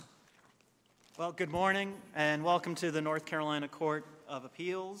Well, good morning and welcome to the North Carolina Court of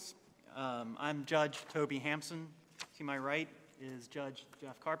Appeals. I'm Judge Toby Hampson. To my right is Judge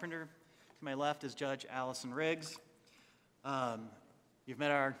Jeff Carpenter. To my left is Judge Allison Riggs. You've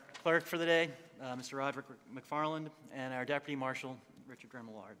met our clerk for the day, Mr. Roderick McFarland, and our Deputy Marshal, Richard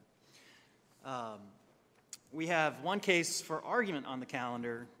Gremillard. We have one case for argument on the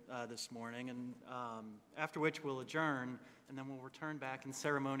calendar this morning, and after which we'll adjourn, and then we'll return back in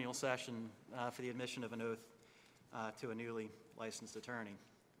ceremonial session for the admission of an oath to a newly licensed attorney.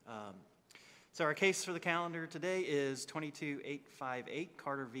 So our case for the calendar today is 22858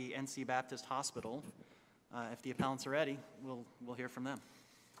 Carter v. NC Baptist Hospital. If the appellants are ready, we'll hear from them.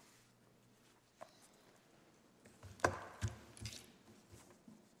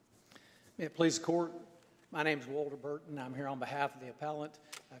 May it please the court. My name is Walter Burton. I'm here on behalf of the appellant.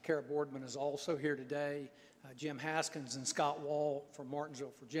 Kara Boardman is also here today. Jim Haskins and Scott Wall from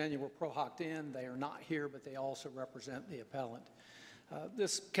Martinsville, Virginia were pro hoc in. They are not here, but they also represent the appellant.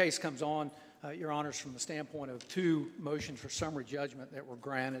 This case comes on, Your Honors, from the standpoint of two motions for summary judgment that were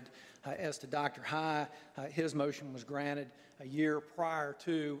granted. As to Dr. High, his motion was granted a year prior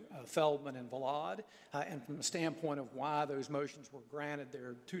to Feldman and Valad. And from the standpoint of why those motions were granted, there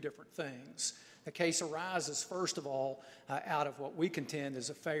are two different things. The case arises, first of all, out of what we contend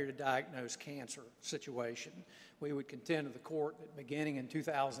is a failure to diagnose cancer situation. We would contend to the court that beginning in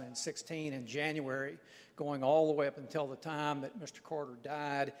 2016 in January, going all the way up until the time that Mr. Carter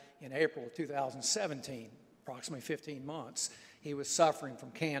died in April of 2017, approximately 15 months, he was suffering from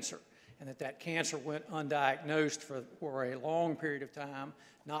cancer, and that cancer went undiagnosed for a long period of time,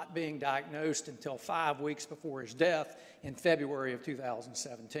 not being diagnosed until 5 weeks before his death in February of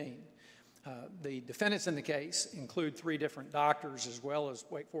 2017. The defendants in the case include three different doctors as well as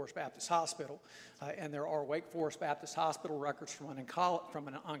Wake Forest Baptist Hospital, and there are Wake Forest Baptist Hospital records from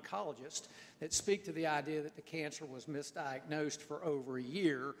an oncologist that speak to the idea that the cancer was misdiagnosed for over a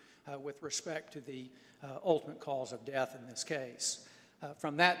year with respect to the ultimate cause of death in this case.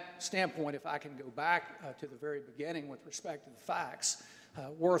 From that standpoint, if I can go back to the very beginning with respect to the facts,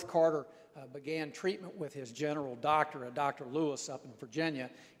 Worth Carter began treatment with his general doctor, Dr. Lewis, up in Virginia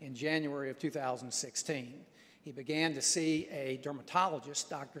in January of 2016. He began to see a dermatologist,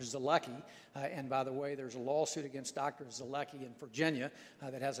 Dr. Zalecki, and by the way, there's a lawsuit against Dr. Zalecki in Virginia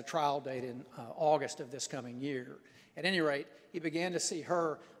that has a trial date in August of this coming year. At any rate, he began to see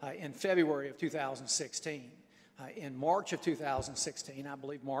her in February of 2016. In March of 2016, I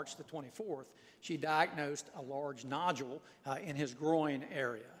believe March the 24th, she diagnosed a large nodule in his groin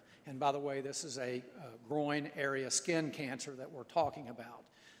area. And by the way, this is a groin area skin cancer that we're talking about.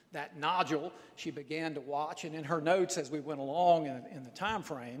 That nodule, she began to watch, and in her notes as we went along in the time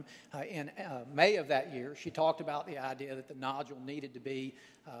frame, in May of that year, she talked about the idea that the nodule needed to be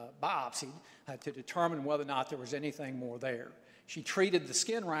biopsied to determine whether or not there was anything more there. She treated the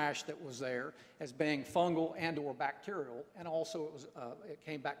skin rash that was there as being fungal and or bacterial, and also it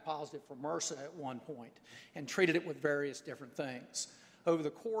came back positive for MRSA at one point, and treated it with various different things. Over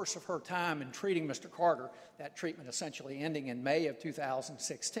the course of her time in treating Mr. Carter, that treatment essentially ending in May of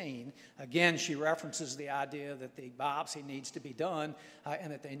 2016, again, she references the idea that the biopsy needs to be done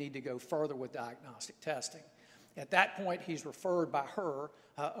and that they need to go further with diagnostic testing. At that point, he's referred by her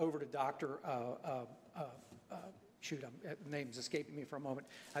over to Dr. The name's escaping me for a moment,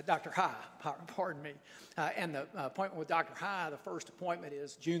 Dr. High, pardon me. And the appointment with Dr. High, the first appointment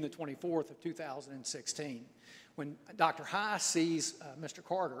is June the 24th of 2016. When Dr. High sees Mr.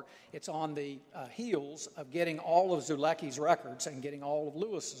 Carter, it's on the heels of getting all of Zalecki's records and getting all of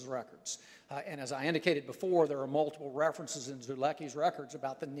Lewis's records. And as I indicated before, there are multiple references in Zalecki's records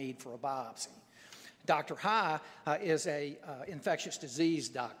about the need for a biopsy. Dr. High is an infectious disease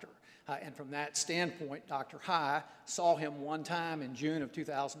doctor. And from that standpoint, Dr. High saw him one time in June of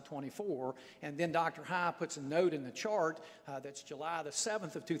 2024, and then Dr. High puts a note in the chart that's July the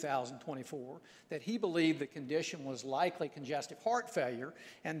 7th of 2024 that he believed the condition was likely congestive heart failure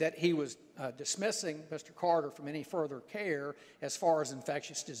and that he was dismissing Mr. Carter from any further care as far as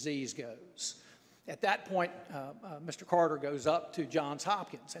infectious disease goes. At that point, Mr. Carter goes up to Johns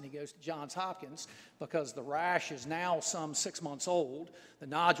Hopkins, and he goes to Johns Hopkins because the rash is now some 6 months old. The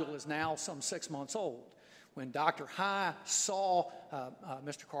nodule is now some 6 months old. When Dr. High saw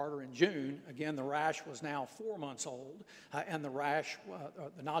Mr. Carter in June, again, the rash was now 4 months old, and the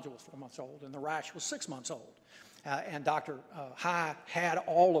nodule was 4 months old, and the rash was 6 months old. And Dr. High had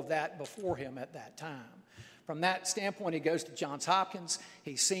all of that before him at that time. From that standpoint, he goes to Johns Hopkins.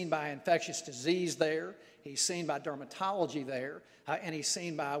 He's seen by infectious disease there. He's seen by dermatology there, and he's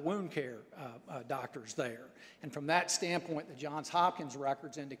seen by wound care doctors there. And from that standpoint, the Johns Hopkins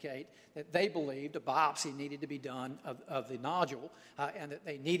records indicate that they believed a biopsy needed to be done of the nodule, and that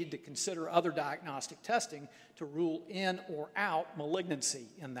they needed to consider other diagnostic testing to rule in or out malignancy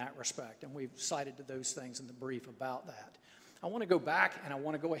in that respect. And we've cited to those things in the brief about that. I want to go back and I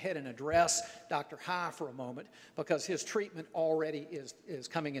want to go ahead and address Dr. High for a moment, because his treatment already is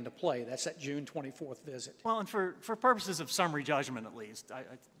coming into play. That's that June 24th visit. Well, and for purposes of summary judgment at least,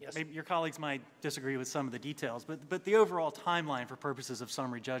 Yes. maybe your colleagues might disagree with some of the details, but the overall timeline for purposes of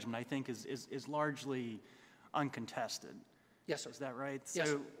summary judgment, I think, is largely uncontested. Yes, sir. Is that right? Yes,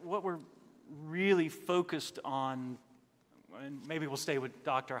 So sir. what we're really focused on, and maybe we'll stay with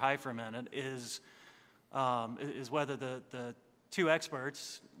Dr. High for a minute, is whether the two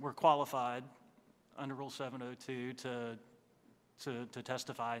experts were qualified under Rule 702 to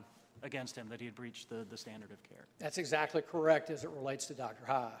testify against him that he had breached the standard of care. That's exactly correct as it relates to Dr.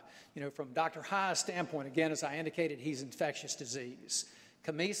 High. You know, from Dr. High's standpoint, again, as I indicated, he's infectious disease.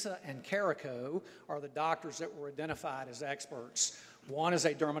 Camisa and Carrico are the doctors that were identified as experts. One is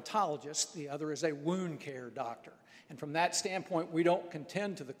a dermatologist, the other is a wound care doctor. And from that standpoint, we don't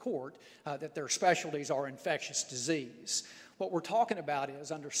contend to the court that their specialties are infectious disease. What we're talking about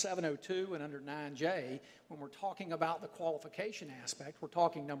is under 702 and under 9J, when we're talking about the qualification aspect, we're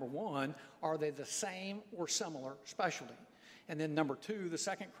talking, number one, are they the same or similar specialty? And then number two, the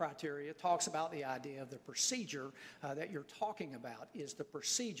second criteria talks about the idea of the procedure that you're talking about. Is the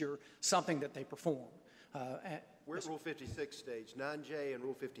procedure something that they perform? We're at Rule 56 stage. 9J and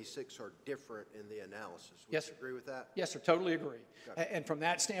Rule 56 are different in the analysis. Would Yes, you sir. agree with that? Yes, sir, totally agree. Okay. And from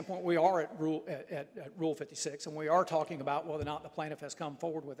that standpoint, we are at Rule 56, and we are talking about whether or not the plaintiff has come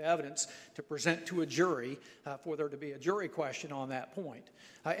forward with evidence to present to a jury for there to be a jury question on that point.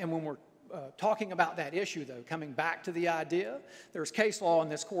 And when we're talking about that issue, though, coming back to the idea, there's case law,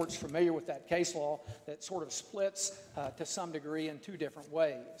 and this court's familiar with that case law, that sort of splits to some degree in two different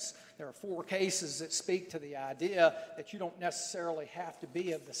ways. There are 4 cases that speak to the idea that you don't necessarily have to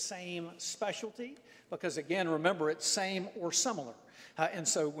be of the same specialty, because, again, remember, it's same or similar. And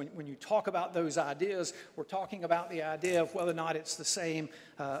so when you talk about those ideas, we're talking about the idea of whether or not it's the same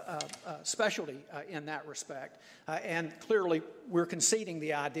specialty in that respect. And clearly, we're conceding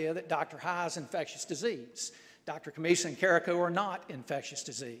the idea that Dr. High is infectious disease. Dr. Camisa and Carrico are not infectious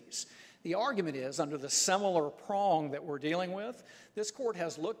disease. The argument is, under the similar prong that we're dealing with, this court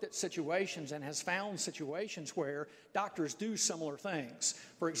has looked at situations and has found situations where doctors do similar things.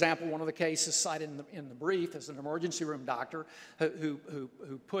 For example, one of the cases cited in the brief is an emergency room doctor who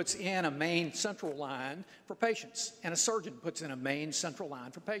puts in a main central line for patients, and a surgeon puts in a main central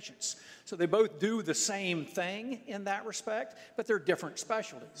line for patients. So they both do the same thing in that respect, but they're different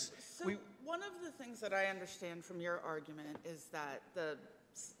specialties. So one of the things that I understand from your argument is that the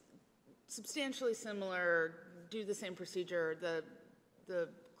substantially similar, do the same procedure, the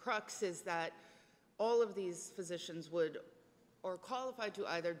crux is that all of these physicians are qualified to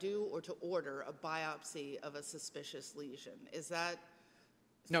either do or to order a biopsy of a suspicious lesion. Is that?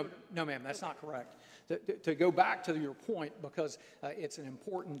 No, ma'am, that's not correct. To go back to your point, because it's an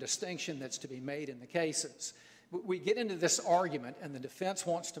important distinction that's to be made in the cases. We get into this argument, and the defense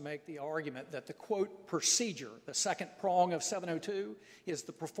wants to make the argument that the, quote, procedure, the second prong of 702, is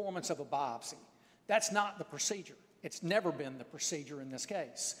the performance of a biopsy. That's not the procedure. It's never been the procedure in this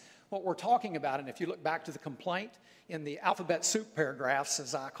case. What we're talking about, and if you look back to the complaint, in the alphabet soup paragraphs,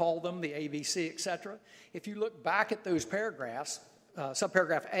 as I call them, the ABC, et cetera, if you look back at those paragraphs,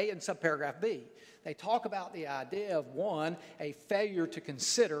 subparagraph A and subparagraph B, they talk about the idea of, one, a failure to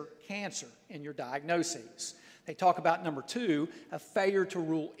consider cancer in your diagnoses. They talk about, number 2, a failure to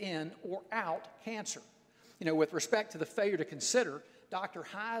rule in or out cancer. You know, with respect to the failure to consider, Dr.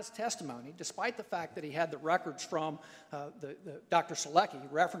 High's testimony, despite the fact that he had the records from Dr. Selecki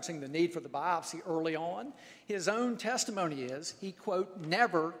referencing the need for the biopsy early on, his own testimony is he, quote,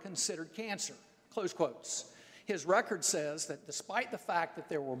 never considered cancer, close quotes. His record says that despite the fact that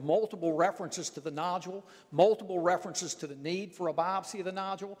there were multiple references to the nodule, multiple references to the need for a biopsy of the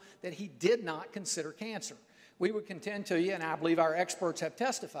nodule, that he did not consider cancer. We would contend to you, and I believe our experts have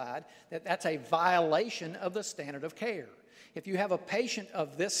testified, that that's a violation of the standard of care. If you have a patient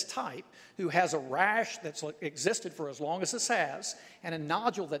of this type who has a rash that's existed for as long as this has, and a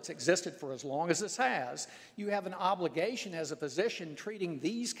nodule that's existed for as long as this has, you have an obligation as a physician treating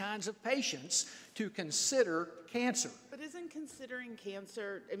these kinds of patients to consider cancer. But isn't considering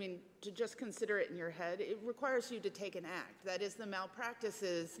cancer, I mean, to just consider it in your head, it requires you to take an act. That is, the malpractice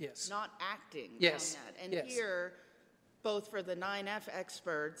is not acting on that. And here, both for the 9F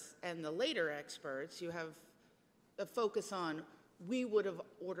experts and the later experts, you have a focus on, we would have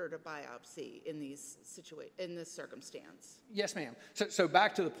ordered a biopsy in this circumstance. Yes, ma'am. So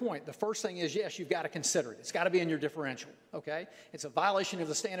back to the point. The first thing is, yes, you've got to consider it. It's got to be in your differential, okay? It's a violation of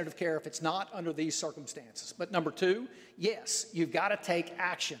the standard of care if it's not under these circumstances. But number two, yes, you've got to take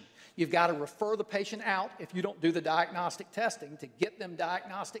action. You've got to refer the patient out if you don't do the diagnostic testing to get them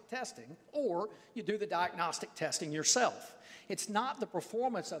diagnostic testing, or you do the diagnostic testing yourself. It's not the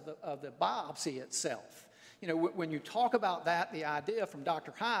performance of the biopsy itself. You know, when you talk about that, the idea from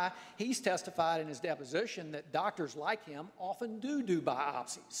Dr. High, he's testified in his deposition that doctors like him often do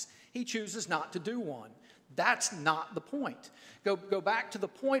biopsies. He chooses not to do one. That's not the point. Go back to the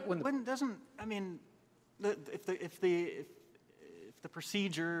point when if the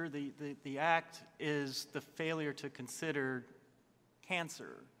procedure, the act is the failure to consider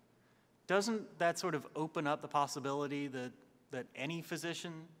cancer, doesn't that sort of open up the possibility that any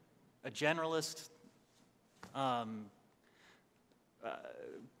physician, a generalist,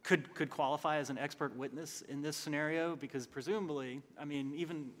 could qualify as an expert witness in this scenario? Because presumably, I mean,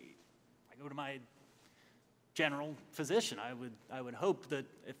 even I go to my general physician, I would hope that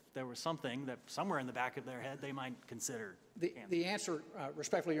if there was something that somewhere in the back of their head they might consider cancer. The answer,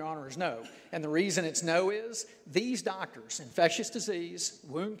 respectfully, Your Honor, is no. And the reason it's no is these doctors, infectious disease,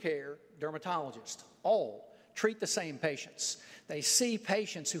 wound care, dermatologists, all treat the same patients. They see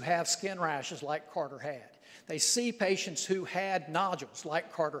patients who have skin rashes like Carter had. They see patients who had nodules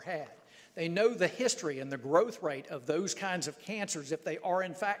like Carter had. They know the history and the growth rate of those kinds of cancers if they are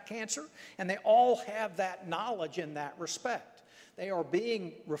in fact cancer, and they all have that knowledge in that respect. They are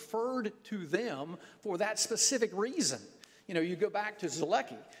being referred to them for that specific reason. You know, you go back to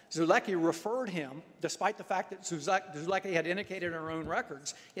Zulecki. Zulecki referred him, despite the fact that Zulecki had indicated in her own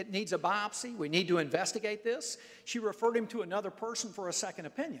records, it needs a biopsy, we need to investigate this. She referred him to another person for a second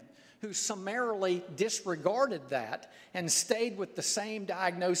opinion, who summarily disregarded that and stayed with the same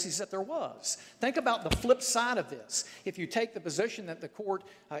diagnosis that there was. Think about the flip side of this. If you take the position that the court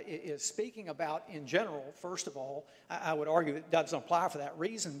is speaking about in general, first of all, I would argue it doesn't apply for that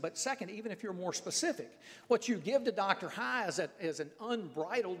reason. But second, even if you're more specific, what you give to Dr. High is an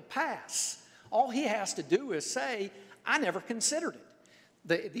unbridled pass. All he has to do is say, I never considered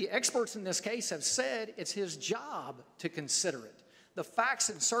it. The experts in this case have said it's his job to consider it. The facts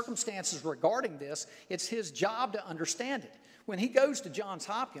and circumstances regarding this, it's his job to understand it. When he goes to Johns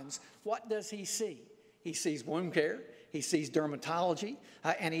Hopkins, what does he see? He sees wound care, he sees dermatology,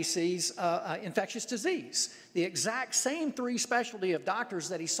 and he sees infectious disease. The exact same three specialty of doctors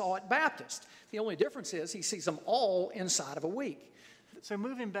that he saw at Baptist. The only difference is he sees them all inside of a week. So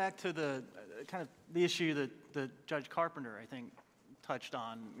moving back to the kind of the issue that Judge Carpenter, I think, touched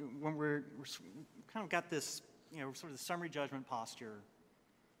on, when we're kind of got this, you know, sort of the summary judgment posture.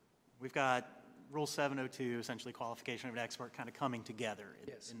 We've got Rule 702, essentially qualification of an expert, kind of coming together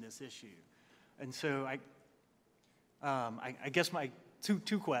in this issue. And so I guess my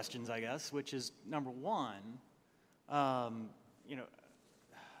two questions, I guess, which is number one, you know,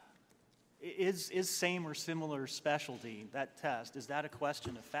 is same or similar specialty, that test, is that a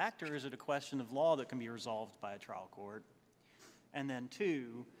question of fact or is it a question of law that can be resolved by a trial court? And then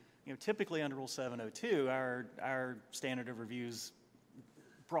two, you know, typically under Rule 702, our standard of review is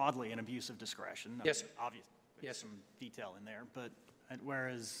broadly an abuse of discretion. Yes, sir. Obviously, yes, some detail in there, but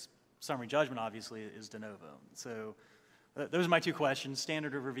whereas summary judgment obviously is de novo. So those are my two questions: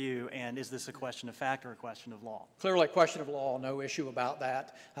 standard of review, and is this a question of fact or a question of law? Clearly a question of law, no issue about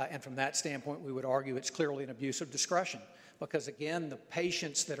that. And from that standpoint, we would argue it's clearly an abuse of discretion. Because again, the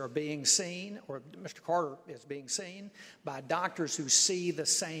patients that are being seen, or Mr. Carter is being seen, by doctors who see the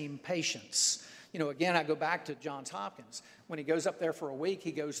same patients. You know, again, I go back to Johns Hopkins. When he goes up there for a week,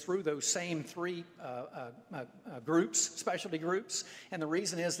 he goes through those same three groups, specialty groups, and the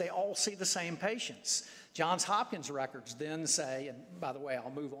reason is they all see the same patients. Johns Hopkins records then say, and by the way, I'll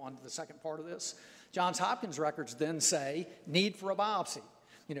move on to the second part of this. Johns Hopkins records then say, need for a biopsy.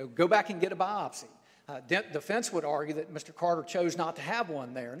 You know, go back and get a biopsy. Defense would argue that Mr. Carter chose not to have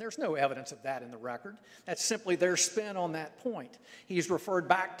one there, and there's no evidence of that in the record. That's simply their spin on that point. He's referred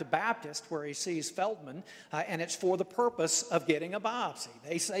back to Baptist, where he sees Feldman, and it's for the purpose of getting a biopsy.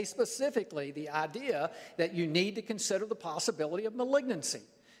 They say specifically the idea that you need to consider the possibility of malignancy.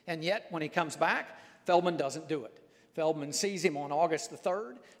 And yet, when he comes back, Feldman doesn't do it. Feldman sees him on August the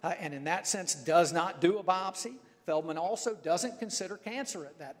 3rd, and in that sense does not do a biopsy. Feldman also doesn't consider cancer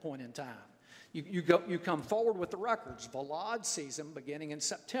at that point in time. You come forward with the records. Valad sees him beginning in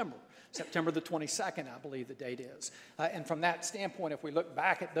September the 22nd, I believe the date is. And from that standpoint, if we look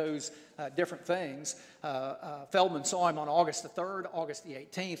back at those different things, Feldman saw him on August the 3rd, August the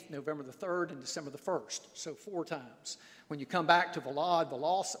 18th, November the 3rd, and December the 1st, so 4 times. When you come back to Valad,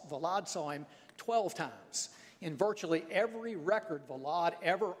 Valad saw him 12 times. In virtually every record Valad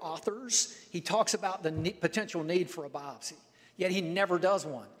ever authors, he talks about the potential need for a biopsy, yet he never does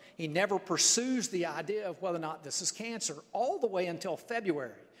one. He never pursues the idea of whether or not this is cancer all the way until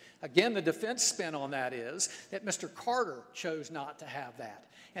February. Again, the defense spin on that is that Mr. Carter chose not to have that,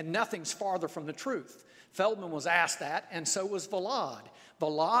 and nothing's farther from the truth. Feldman was asked that, and so was Valad.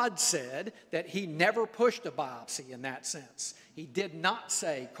 Valad said that he never pushed a biopsy in that sense. He did not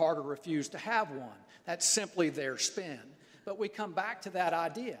say Carter refused to have one. That's simply their spin. But we come back to that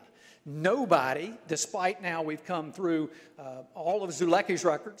idea. Nobody, despite now we've come through all of Zulecki's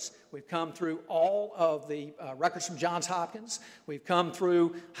records, we've come through all of the records from Johns Hopkins, we've come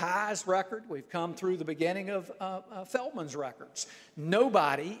through High's record, we've come through the beginning of Feldman's records.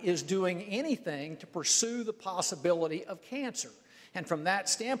 Nobody is doing anything to pursue the possibility of cancer. And from that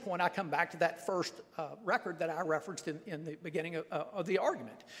standpoint, I come back to that first record that I referenced in the beginning of the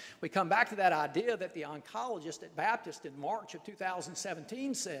argument. We come back to that idea that the oncologist at Baptist in March of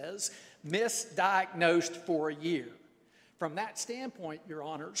 2017 says, misdiagnosed for a year. From that standpoint, Your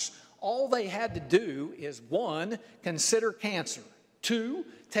Honors, all they had to do is 1, consider cancer. 2,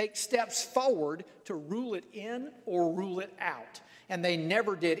 take steps forward to rule it in or rule it out. And they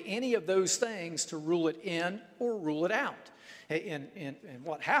never did any of those things to rule it in or rule it out. And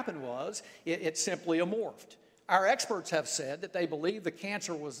what happened was, it simply amorphed. Our experts have said that they believe the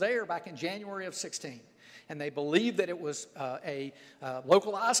cancer was there back in January of 16. And they believe that it was a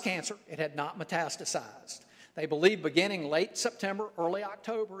localized cancer. It had not metastasized. They believe beginning late September, early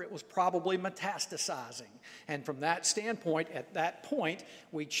October, it was probably metastasizing. And from that standpoint, at that point,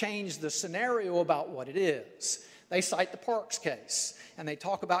 we changed the scenario about what it is. They cite the Parks case, and they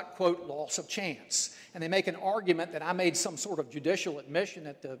talk about, quote, loss of chance. And they make an argument that I made some sort of judicial admission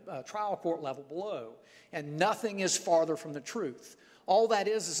at the trial court level below. And nothing is farther from the truth. All that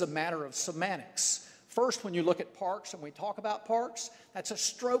is a matter of semantics. First, when you look at Parks and we talk about Parks, that's a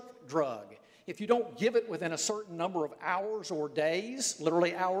stroke drug. If you don't give it within a certain number of hours or days,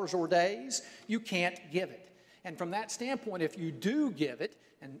 literally hours or days, you can't give it. And from that standpoint, if you do give it,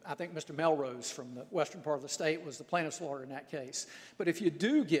 and I think Mr. Melrose from the western part of the state was the plaintiff's lawyer in that case. But if you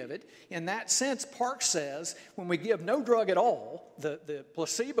do give it, in that sense, Parks says when we give no drug at all, the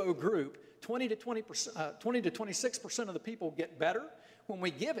placebo group, 20 to 26% of the people get better. When we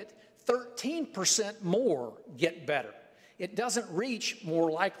give it, 13% more get better. It doesn't reach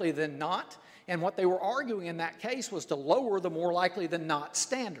more likely than not. And what they were arguing in that case was to lower the more likely than not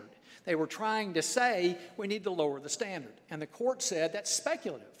standard. They were trying to say we need to lower the standard. And the court said that's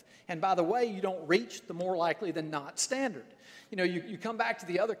speculative. And by the way, you don't reach the more likely than not standard. You know, you come back to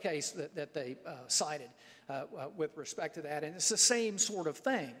the other case that they cited with respect to that, and it's the same sort of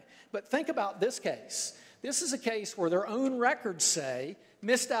thing. But think about this case. This is a case where their own records say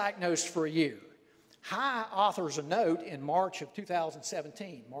misdiagnosed for a year. High authors a note in March of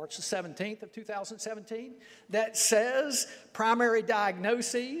 2017, March the 17th of 2017, that says primary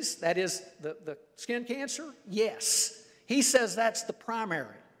diagnoses, that is the skin cancer, yes. He says that's the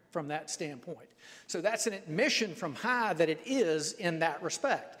primary from that standpoint. So that's an admission from High that it is in that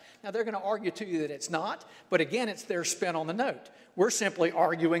respect. Now, they're going to argue to you that it's not, but again, it's their spin on the note. We're simply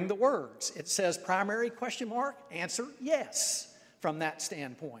arguing the words. It says primary, question mark, answer, yes, from that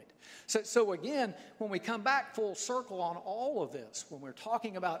standpoint. So again, when we come back full circle on all of this, when we're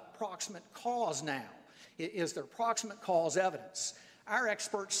talking about proximate cause now, is there proximate cause evidence? Our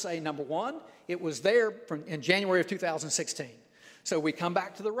experts say, number one, it was there in January of 2016. So we come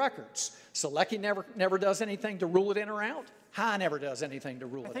back to the records. Selecki never does anything to rule it in or out. High never does anything to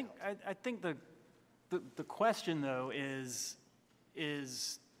rule it out. I think the question, though, is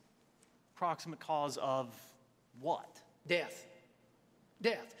proximate cause of what? Death.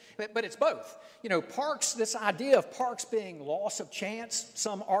 death. But it's both. You know, Parks, this idea of Parks being loss of chance,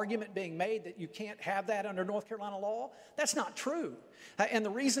 some argument being made that you can't have that under North Carolina law, that's not true. And the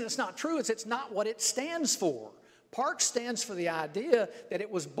reason it's not true is it's not what it stands for. Parks stands for the idea that it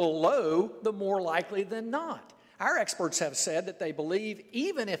was below the more likely than not. Our experts have said that they believe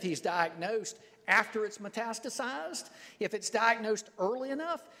even if he's diagnosed after it's metastasized, if it's diagnosed early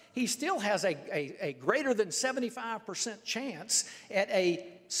enough, he still has a greater than 75% chance at a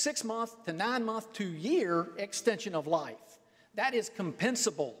 6-month to 9-month to year extension of life. That is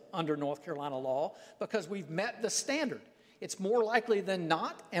compensable under North Carolina law because we've met the standard. It's more likely than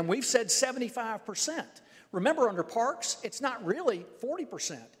not, and we've said 75%. Remember, under Parks, it's not really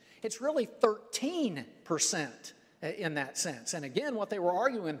 40%. It's really 13% in that sense. And again, what they were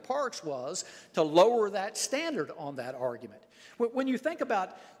arguing in Parks was to lower that standard on that argument. When you think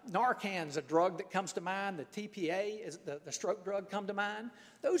about Narcan's a drug that comes to mind, the TPA is the stroke drug come to mind,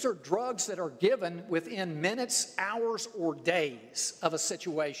 those are drugs that are given within minutes, hours, or days of a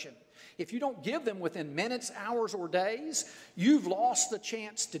situation. If you don't give them within minutes, hours, or days, you've lost the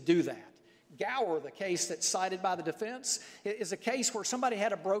chance to do that. Gower, the case that's cited by the defense, is a case where somebody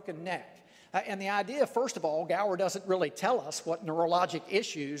had a broken neck. And the idea, first of all, Gower doesn't really tell us what neurologic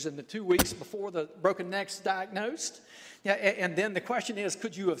issues in the 2 weeks before the broken neck's diagnosed. Yeah, and then the question is,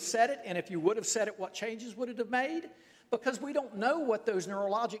 could you have said it? And if you would have said it, what changes would it have made? Because we don't know what those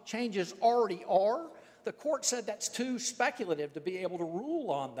neurologic changes already are. The court said that's too speculative to be able to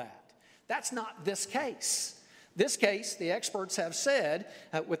rule on that. That's not this case. This case, the experts have said,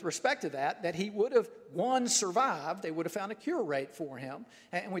 with respect to that he would have, one, survived. They would have found a cure rate for him.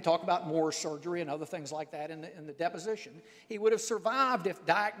 And we talk about more surgery and other things like that in the deposition. He would have survived if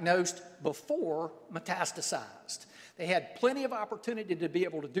diagnosed before metastasized. They had plenty of opportunity to be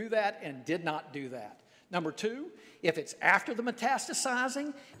able to do that and did not do that. Number two, if it's after the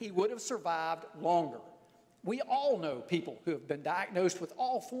metastasizing, he would have survived longer. We all know people who have been diagnosed with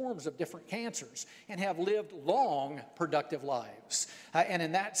all forms of different cancers and have lived long, productive lives. And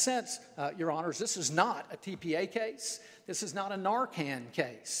in that sense, Your Honors, this is not a TPA case. This is not a Narcan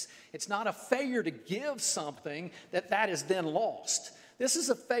case. It's not a failure to give something that is then lost. This is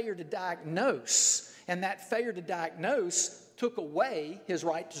a failure to diagnose, and that failure to diagnose took away his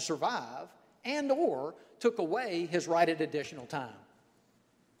right to survive and or took away his right at additional time.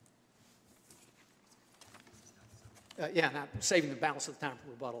 Yeah, and I'm saving the balance of the time for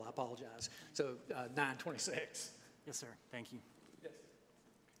rebuttal. I apologize. So 9:26. Yes, sir. Thank you. Yes.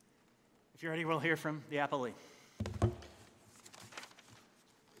 If you're ready, we'll hear from the appellee.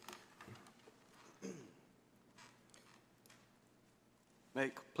 May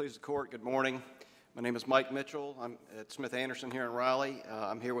it please the court, good morning. My name is Mike Mitchell. I'm at Smith Anderson here in Raleigh.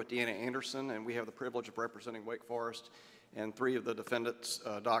 I'm here with Deanna Anderson, and we have the privilege of representing Wake Forest and 3 of the defendants'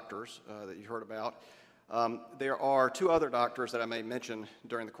 doctors that you heard about. There are 2 other doctors that I may mention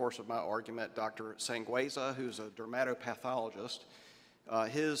during the course of my argument. Dr. Sangueza, who's a dermatopathologist.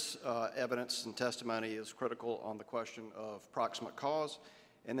 His evidence and testimony is critical on the question of proximate cause.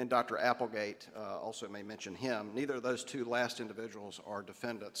 And then Dr. Applegate also may mention him. Neither of those 2 last individuals are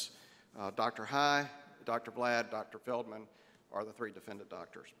defendants. Dr. High, Dr. Vlad, Dr. Feldman are the 3 defendant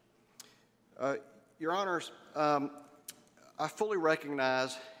doctors. Your Honors, I fully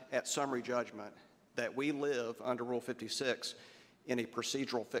recognize at summary judgment that we live under Rule 56 in a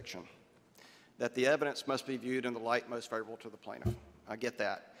procedural fiction, that the evidence must be viewed in the light most favorable to the plaintiff. I get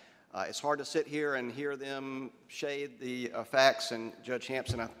that. It's hard to sit here and hear them shade the facts, and Judge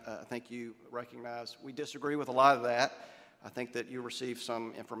Hampson, I think you recognize we disagree with a lot of that. I think that you received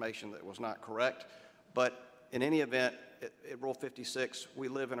some information that was not correct, but in any event, at Rule 56, we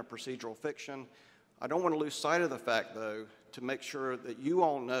live in a procedural fiction. I don't want to lose sight of the fact, though, to make sure that you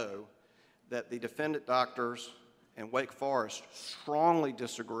all know that the defendant doctors and Wake Forest strongly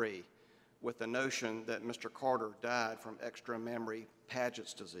disagree with the notion that Mr. Carter died from extramammary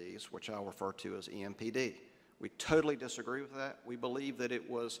Paget's disease, which I'll refer to as EMPD. We totally disagree with that. We believe that it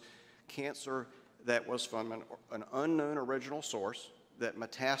was cancer that was from an unknown original source that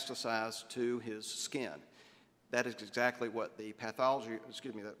metastasized to his skin. That is exactly what the pathology,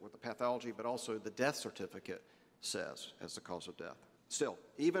 what the pathology, but also the death certificate says as the cause of death. Still,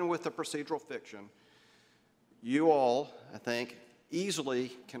 even with the procedural fiction, you all, I think,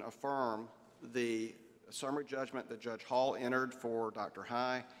 easily can affirm the summary judgment that Judge Hall entered for Dr.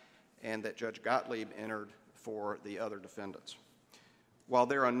 High and that Judge Gottlieb entered for the other defendants. While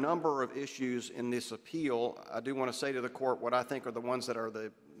there are a number of issues in this appeal, I do want to say to the court what I think are the ones that are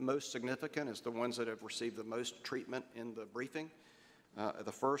the most significant, is the ones that have received the most treatment in the briefing.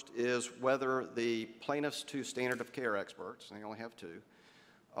 The first is whether the plaintiff's 2 standard of care experts, and they only have 2,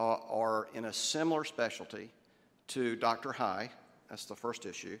 are in a similar specialty to Dr. High. That's the first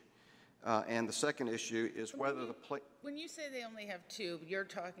issue. And the second issue is whether the When you say they only have two, you're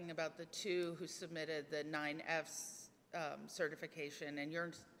talking about the two who submitted the 9F certification, and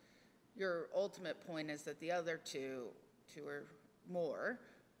your ultimate point is that the other two or more,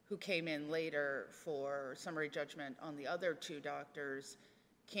 who came in later for summary judgment on the other two doctors,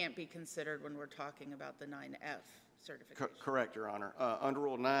 can't be considered when we're talking about the 9F certification. Correct, Your Honor. Under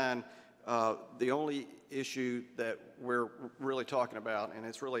Rule 9, the only issue that we're really talking about, and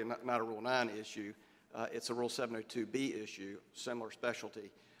it's really not a Rule 9 issue, it's a Rule 702B issue, similar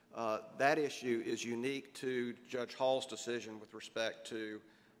specialty. That issue is unique to Judge Hall's decision with respect to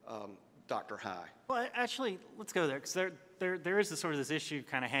Dr. High. Well, actually, let's go there, because there is this issue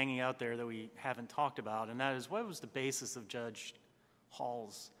kind of hanging out there that we haven't talked about, and that is, what was the basis of Judge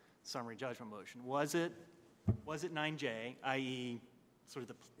Hall's summary judgment motion? Was it 9J, i.e., sort of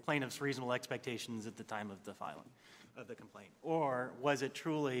the plaintiff's reasonable expectations at the time of the filing of the complaint? Or was it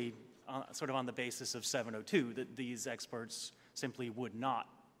truly sort of on the basis of 702, that these experts simply would not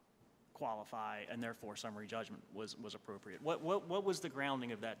qualify and therefore summary judgment was appropriate? What was the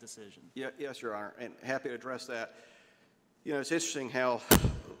grounding of that decision? Yes, Your Honor, and happy to address that. You know, it's interesting how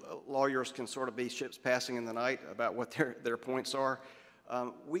lawyers can sort of be ships passing in the night about what their points are.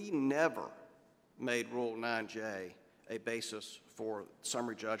 We never made Rule 9J a basis for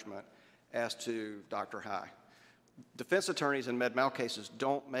summary judgment as to Dr. High. Defense attorneys in med mal cases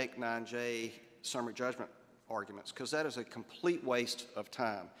don't make 9J summary judgment arguments because that is a complete waste of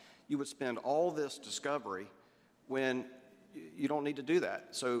time. You would spend all this discovery when you don't need to do that.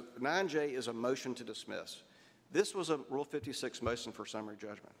 So 9J is a motion to dismiss. This was a Rule 56 motion for summary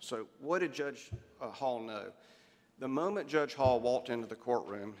judgment. So what did Judge Hall know? The moment Judge Hall walked into the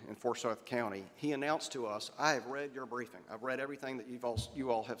courtroom in Forsyth County, he announced to us, I have read your briefing. I've read everything that you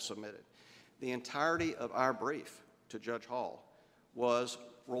all have submitted. The entirety of our brief to Judge Hall was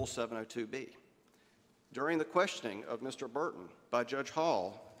Rule 702B. During the questioning of Mr. Burton by Judge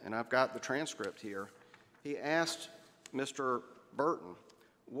Hall, and I've got the transcript here, he asked Mr. Burton,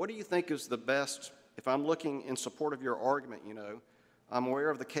 what do you think is the best, if I'm looking in support of your argument, I'm aware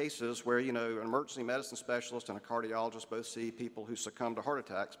of the cases where, an emergency medicine specialist and a cardiologist both see people who succumb to heart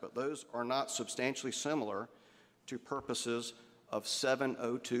attacks, but those are not substantially similar to purposes of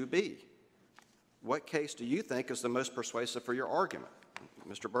 702B. What case do you think is the most persuasive for your argument?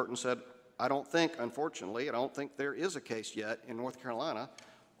 Mr. Burton said, unfortunately, I don't think there is a case yet in North Carolina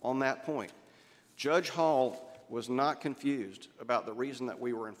on that point. Judge Hall was not confused about the reason that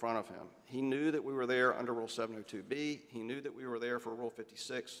we were in front of him. He knew that we were there under Rule 702B. He knew that we were there for Rule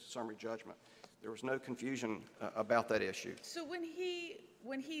 56, summary judgment. There was no confusion about that issue. So when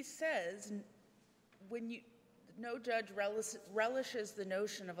he says, no judge relishes the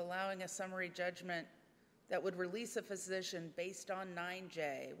notion of allowing a summary judgment that would release a physician based on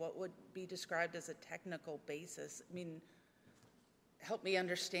 9J, what would be described as a technical basis? I mean, help me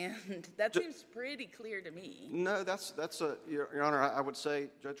understand. That seems pretty clear to me. No, Your Honor, I would say,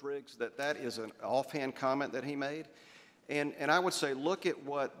 Judge Riggs, that is an offhand comment that he made. And I would say, look at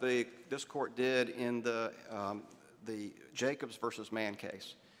what this court did in the Jacobs versus Mann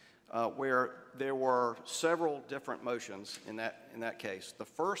case, where there were several different motions in that case. The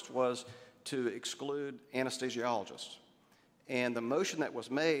first was to exclude anesthesiologists. And the motion that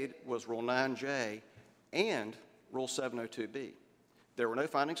was made was Rule 9J and Rule 702B. There were no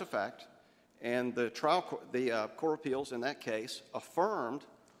findings of fact, and the Court of Appeals in that case affirmed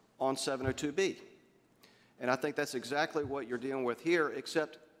on 702B. And I think that's exactly what you're dealing with here,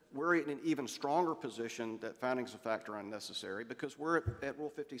 except we're in an even stronger position that findings of fact are unnecessary because we're at Rule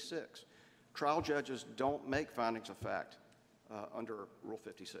 56. Trial judges don't make findings of fact under Rule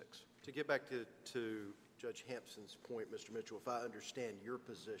 56. To get back to Judge Hampson's point, Mr. Mitchell, if I understand your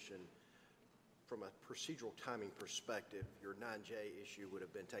position, from a procedural timing perspective, your 9J issue would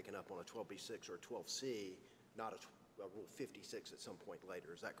have been taken up on a 12B6 or a 12C, not a Rule 56 at some point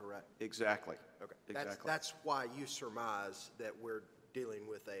later. Is that correct? Exactly. Okay. Exactly. That's why you surmise that we're dealing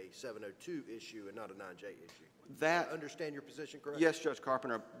with a 702 issue and not a 9J issue. Do I understand your position correctly? Yes, Judge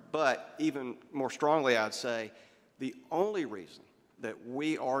Carpenter, but even more strongly, I'd say the only reason that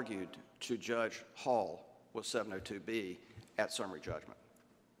we argued to Judge Hall was 702B at summary judgment.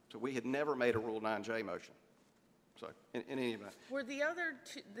 So we had never made a Rule 9J motion. So in any event. Were the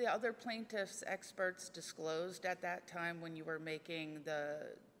other plaintiffs' experts disclosed at that time when you were making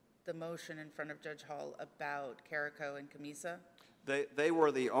the motion in front of Judge Hall about Carrico and Camisa? They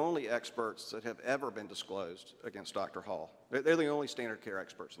were the only experts that have ever been disclosed against Dr. Hall. They're the only standard care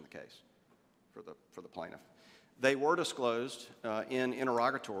experts in the case for the plaintiff. They were disclosed in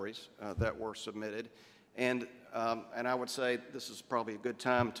interrogatories that were submitted, and I would say this is probably a good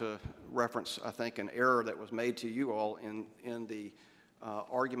time to reference, I think, an error that was made to you all in the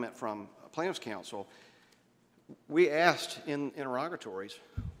argument from plaintiff's counsel. We asked in interrogatories,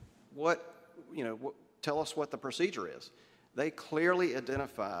 tell us what the procedure is. They clearly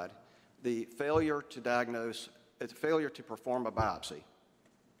identified the failure to diagnose, failure to perform a biopsy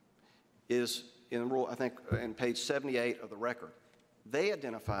is in rule, I think, in page 78 of the record. They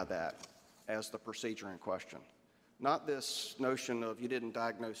identify that as the procedure in question, not this notion of you didn't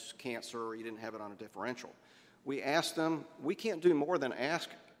diagnose cancer or you didn't have it on a differential. We asked them, we can't do more than ask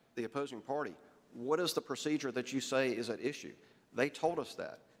the opposing party, what is the procedure that you say is at issue? They told us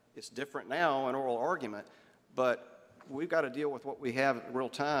that. It's different now in oral argument, but we've got to deal with what we have in real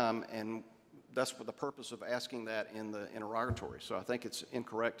time, and that's for the purpose of asking that in the interrogatory. So I think it's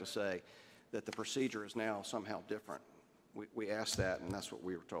incorrect to say that the procedure is now somehow different. We asked that, and that's what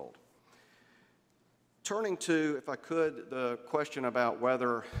we were told. Turning to, if I could, the question about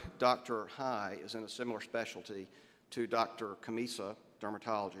whether Dr. High is in a similar specialty to Dr. Camisa,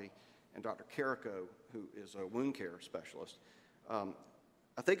 dermatology, and Dr. Carrico, who is a wound care specialist.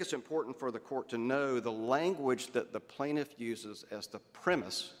 I think it's important for the court to know the language that the plaintiff uses as the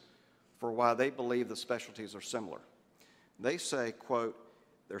premise for why they believe the specialties are similar. They say, quote,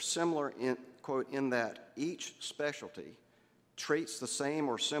 they're similar in, quote, in that each specialty treats the same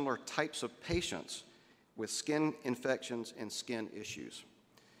or similar types of patients with skin infections and skin issues.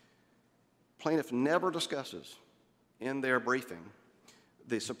 Plaintiff never discusses in their briefing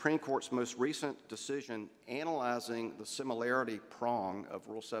the Supreme Court's most recent decision analyzing the similarity prong of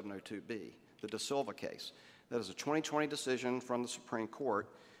Rule 702B, the De Silva case. That is a 2020 decision from the Supreme Court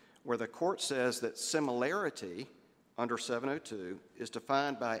where the court says that similarity under 702 is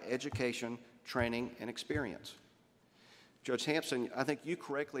defined by education, training, and experience. Judge Hampson, I think you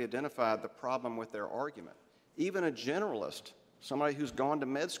correctly identified the problem with their argument. Even a generalist, somebody who's gone to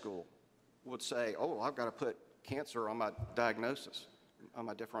med school, would say, oh, I've got to put cancer on my diagnosis, on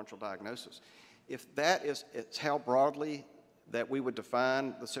my differential diagnosis. If that is how broadly that we would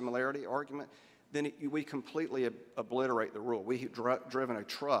define the similarity argument, then we completely obliterate the rule. We've driven a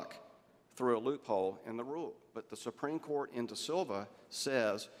truck through a loophole in the rule. But the Supreme Court in De Silva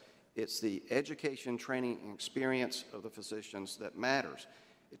says it's the education, training, and experience of the physicians that matters.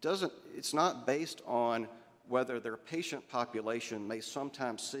 It's not based on whether their patient population may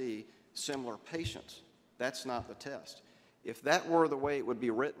sometimes see similar patients. That's not the test. If that were the way it would be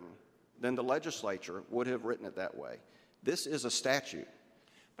written, then the legislature would have written it that way. This is a statute.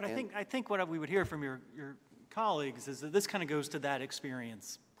 But I think what we would hear from your colleagues is that this kind of goes to that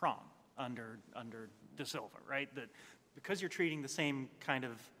experience prong under De Silva, right? That because you're treating the same kind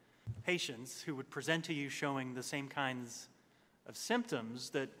of patients who would present to you showing the same kinds of symptoms,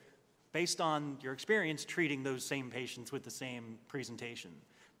 that based on your experience treating those same patients with the same presentation,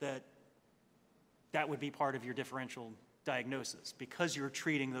 that would be part of your differential diagnosis because you're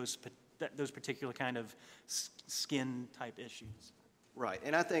treating those particular kind of skin type issues. Right,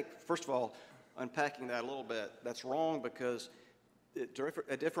 and I think, first of all, unpacking that a little bit, that's wrong because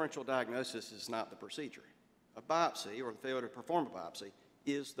a differential diagnosis is not the procedure. A biopsy or the failure to perform a biopsy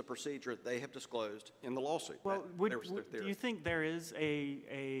is the procedure they have disclosed in the lawsuit. Well, do you think there is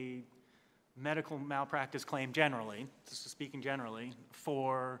a medical malpractice claim generally, just speaking generally,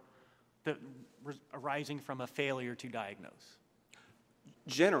 arising from a failure to diagnose?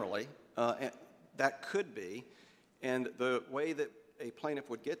 Generally, that could be, and the way that a plaintiff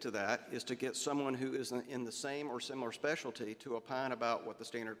would get to that is to get someone who is in the same or similar specialty to opine about what the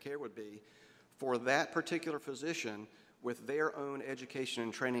standard of care would be for that particular physician with their own education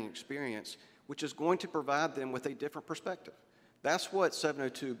and training experience, which is going to provide them with a different perspective. That's what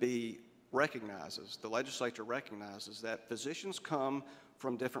 702B recognizes. The legislature recognizes that physicians come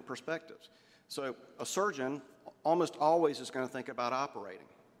from different perspectives. So a surgeon almost always is going to think about operating,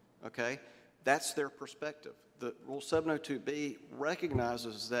 okay? That's their perspective. The Rule 702B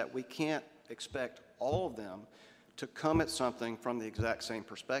recognizes that we can't expect all of them to come at something from the exact same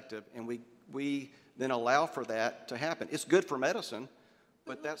perspective, and we then allow for that to happen. It's good for medicine,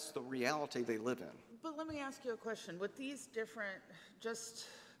 but that's the reality they live in. But let me ask you a question. With these different, just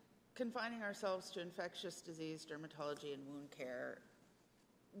confining ourselves to infectious disease, dermatology, and wound care,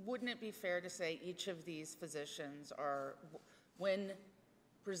 wouldn't it be fair to say each of these physicians are, when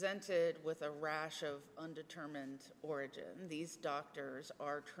presented with a rash of undetermined origin, these doctors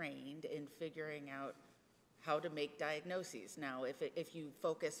are trained in figuring out how to make diagnoses. Now, if you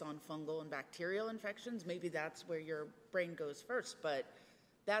focus on fungal and bacterial infections, maybe that's where your brain goes first, but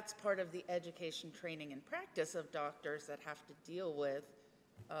that's part of the education, training, and practice of doctors that have to deal with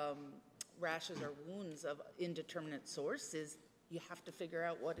rashes or wounds of indeterminate source is you have to figure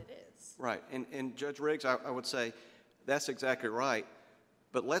out what it is. Right. And Judge Riggs, I would say that's exactly right.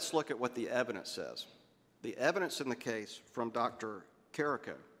 But let's look at what the evidence says. The evidence in the case from Dr.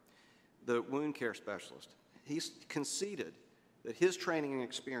 Carrico, the wound care specialist, he's conceded that his training and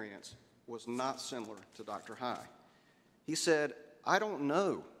experience was not similar to Dr. High. He said, I don't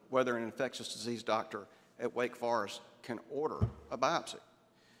know whether an infectious disease doctor at Wake Forest can order a biopsy.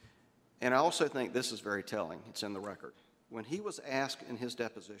 And I also think this is very telling. It's in the record. When he was asked in his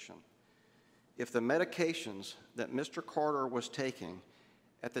deposition if the medications that Mr. Carter was taking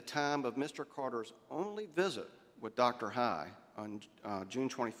at the time of Mr. Carter's only visit with Dr. High on June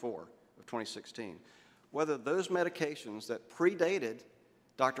 24 of 2016, whether those medications that predated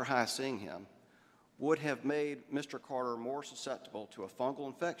Dr. High seeing him would have made Mr. Carter more susceptible to a fungal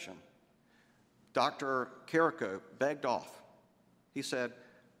infection, Dr. Carrico begged off. He said,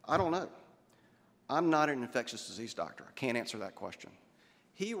 I don't know. I'm not an infectious disease doctor. I can't answer that question.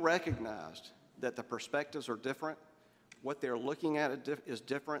 He recognized that the perspectives are different. What they're looking at is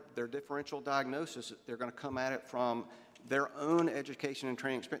different. Their differential diagnosis, they're going to come at it from their own education and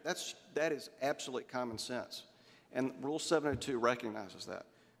training experience. That is absolute common sense. And Rule 702 recognizes that.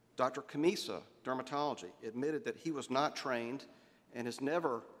 Dr. Camisa, dermatology, admitted that he was not trained and has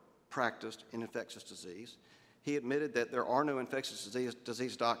never practiced in infectious disease. He admitted that there are no infectious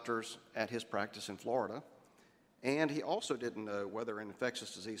disease doctors at his practice in Florida. And he also didn't know whether an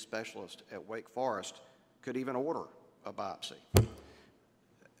infectious disease specialist at Wake Forest could even order a biopsy.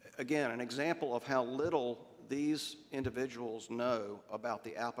 Again, an example of how little these individuals know about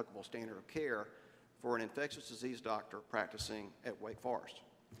the applicable standard of care for an infectious disease doctor practicing at Wake Forest.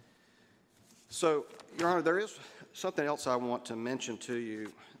 So, Your Honor, there is something else I want to mention to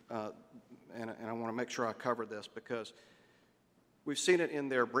you, and I want to make sure I cover this because we've seen it in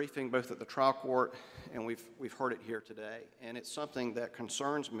their briefing both at the trial court and we've heard it here today, and it's something that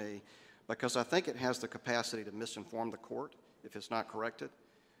concerns me because I think it has the capacity to misinform the court if it's not corrected,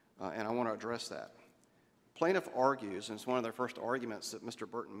 and I want to address that. Plaintiff argues, and it's one of their first arguments that Mr.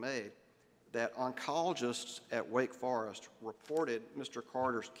 Burton made, that oncologists at Wake Forest reported Mr.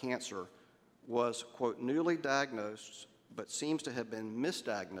 Carter's cancer was, quote, newly diagnosed, but seems to have been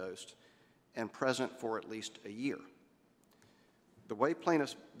misdiagnosed and present for at least a year. The way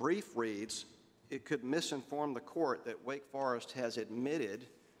plaintiff's brief reads, it could misinform the court that Wake Forest has admitted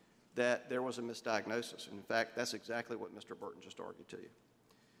that there was a misdiagnosis. In fact, that's exactly what Mr. Burton just argued to you.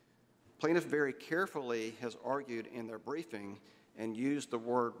 Plaintiff very carefully has argued in their briefing and used the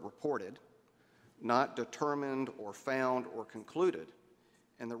word reported, not determined or found or concluded.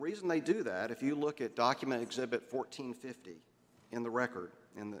 And the reason they do that, if you look at document exhibit 1450 in the record,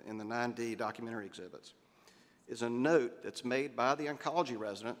 in the 9D documentary exhibits, is a note that's made by the oncology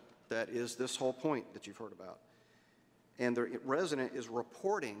resident that is this whole point that you've heard about. And the resident is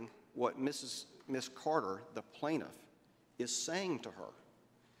reporting what Miss Carter, the plaintiff, is saying to her.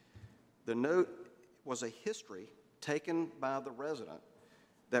 The note was a history taken by the resident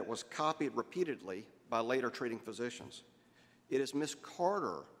that was copied repeatedly by later treating physicians. It is Miss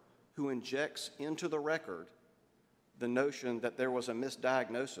Carter who injects into the record the notion that there was a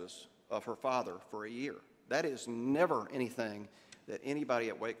misdiagnosis of her father for a year. That is never anything that anybody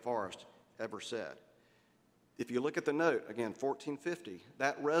at Wake Forest ever said. If you look at the note, again, 1450,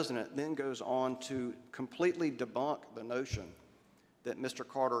 that resident then goes on to completely debunk the notion that Mr.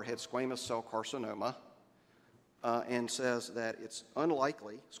 Carter had squamous cell carcinoma and says that it's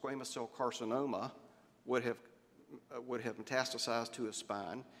unlikely squamous cell carcinoma would have metastasized to his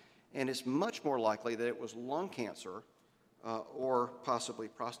spine, and it's much more likely that it was lung cancer or possibly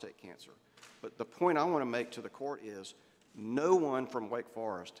prostate cancer. But the point I want to make to the court is no one from Wake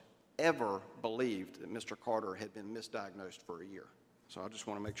Forest ever believed that Mr. Carter had been misdiagnosed for a year. So I just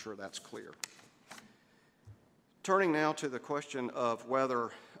want to make sure that's clear. Turning now to the question of whether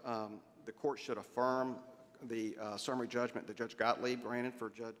the court should affirm the summary judgment that Judge Gottlieb granted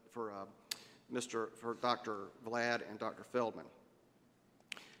for Dr. Vlad and Dr. Feldman.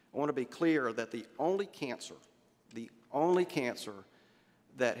 I want to be clear that the only cancer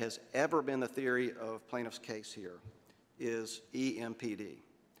that has ever been the theory of plaintiff's case here is EMPD.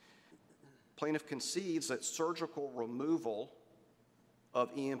 Plaintiff concedes that surgical removal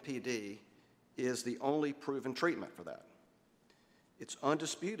of EMPD is the only proven treatment for that. It's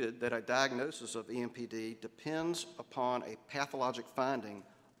undisputed that a diagnosis of EMPD depends upon a pathologic finding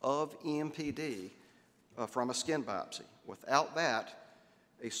of EMPD from a skin biopsy. Without that,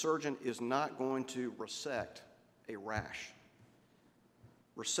 a surgeon is not going to resect a rash.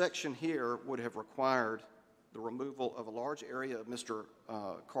 Resection here would have required the removal of a large area of Mr.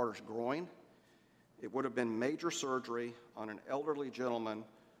 Carter's groin. It would have been major surgery on an elderly gentleman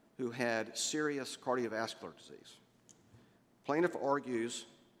who had serious cardiovascular disease. Plaintiff argues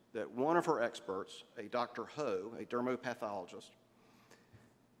that one of her experts, a Dr. Ho, a dermopathologist,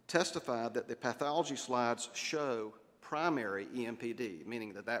 testified that the pathology slides show primary EMPD,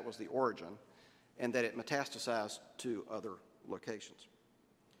 meaning that that was the origin, and that it metastasized to other locations.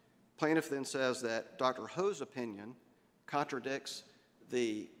 Plaintiff then says that Dr. Ho's opinion contradicts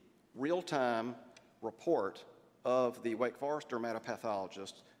the real-time report of the Wake Forest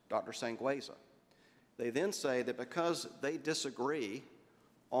dermatopathologist, Dr. Sangueza. They then say that because they disagree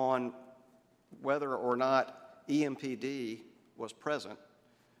on whether or not EMPD was present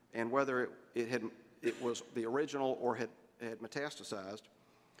and whether it was the original or had metastasized,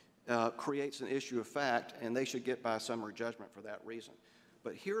 creates an issue of fact, and they should get by summary judgment for that reason.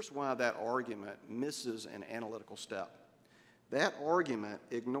 But here's why that argument misses an analytical step. That argument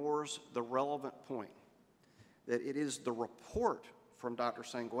ignores the relevant point, that it is the report from Dr.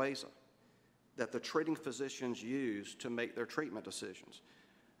 Sangueza that the treating physicians use to make their treatment decisions.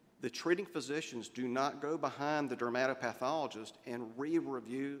 The treating physicians do not go behind the dermatopathologist and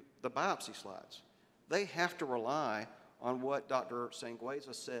re-review the biopsy slides. They have to rely on what Dr.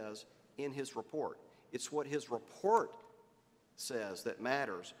 Sangueza says in his report. It's what his report says that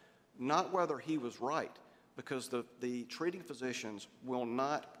matters, not whether he was right, because the treating physicians will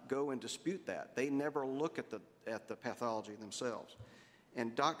not go and dispute that. They never look at the pathology themselves.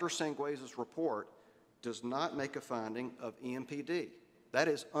 And Dr. Sangueza's report does not make a finding of EMPD. That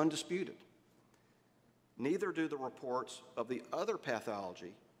is undisputed. Neither do the reports of the other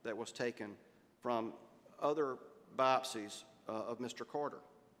pathology that was taken from other biopsies of Mr. Carter.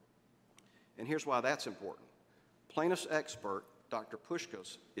 And here's why that's important. Plaintiff's expert, Dr.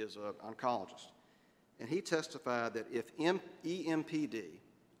 Pushkas, is an oncologist, and he testified that if EMPD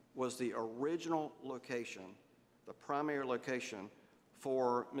was the original location, the primary location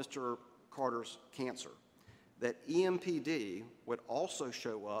for Mr. Carter's cancer, that EMPD would also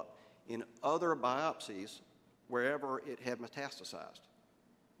show up in other biopsies wherever it had metastasized,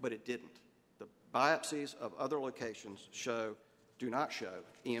 but it didn't. The biopsies of other locations do not show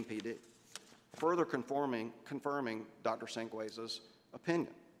EMPD, further confirming Dr. Sangueza's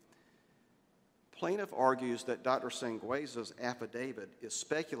opinion. Plaintiff argues that Dr. Sangueza's affidavit is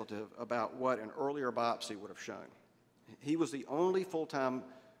speculative about what an earlier biopsy would have shown. He was the only full-time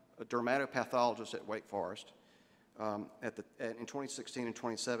dermatopathologist at Wake Forest in 2016 and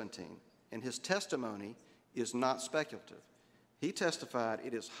 2017, and his testimony is not speculative. He testified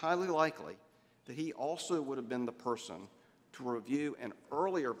it is highly likely that he also would have been the person to review an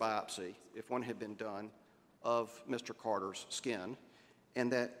earlier biopsy, if one had been done, of Mr. Carter's skin,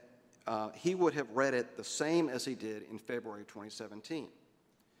 and that he would have read it the same as he did in February 2017.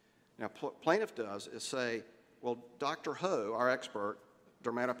 Now, plaintiff does is say, well, Dr. Ho, our expert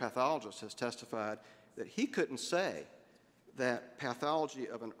dermatopathologist, has testified that he couldn't say that pathology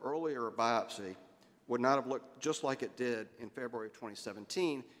of an earlier biopsy would not have looked just like it did in February of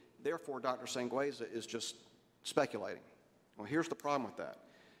 2017. Therefore, Dr. Sangueza is just speculating. Well, here's the problem with that.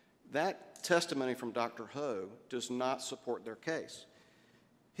 That testimony from Dr. Ho does not support their case.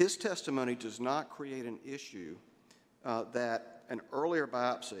 His testimony does not create an issue that an earlier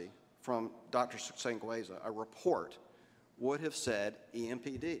biopsy from Dr. Sangueza, a report, would have said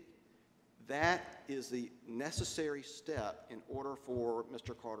EMPD. That is the necessary step in order for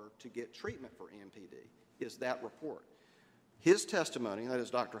Mr. Carter to get treatment for EMPD, is that report. His testimony, that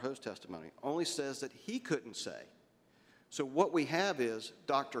is Dr. Ho's testimony, only says that he couldn't say. So what we have is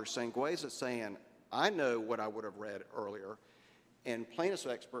Dr. Sangueza saying, I know what I would have read earlier, and plaintiff's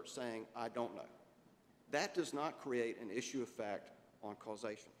experts saying, I don't know. That does not create an issue of fact on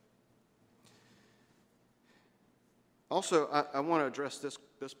causation. Also, I want to address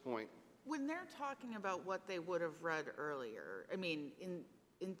this point. When they're talking about what they would have read earlier, I mean,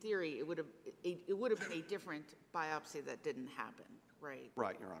 in theory, it would have been a different biopsy that didn't happen, right?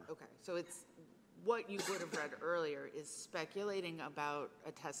 Right, Your Honor. Okay, so it's what you would have read earlier is speculating about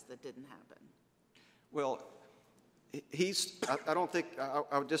a test that didn't happen. Well, I don't think,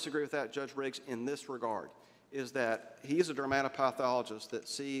 I would disagree with that, Judge Riggs, in this regard, is that he's a dermatopathologist that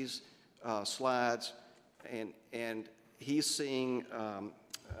sees slides and he's seeing,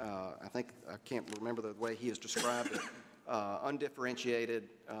 I can't remember the way he has described it, undifferentiated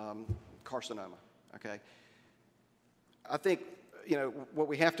carcinoma, okay? I think, what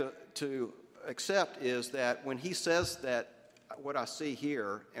we have to accept is that when he says that what I see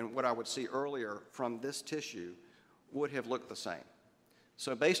here and what I would see earlier from this tissue would have looked the same.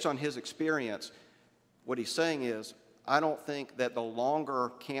 So based on his experience, what he's saying is, I don't think that the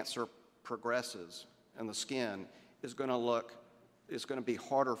longer cancer progresses in the skin is going to be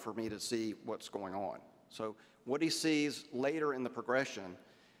harder for me to see what's going on. So what he sees later in the progression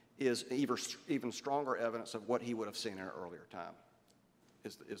is even stronger evidence of what he would have seen in an earlier time,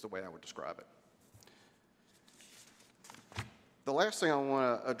 is the way I would describe it. The last thing I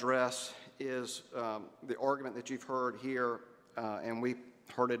want to address is the argument that you've heard here, and we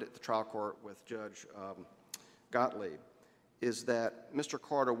heard it at the trial court with Judge Gottlieb, is that Mr.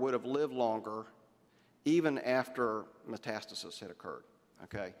 Carter would have lived longer even after metastasis had occurred,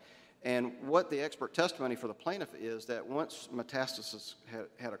 okay? And what the expert testimony for the plaintiff is that once metastasis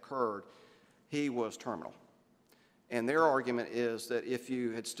had occurred, he was terminal. And their argument is that if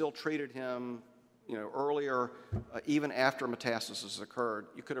you had still treated him, earlier, even after metastasis occurred,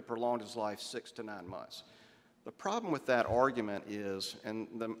 you could have prolonged his life 6 to 9 months. The problem with that argument is, and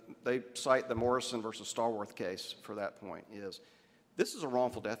they cite the Morrison versus Stallworth case for that point, is this is a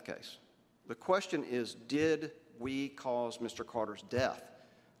wrongful death case. The question is, did we cause Mr. Carter's death?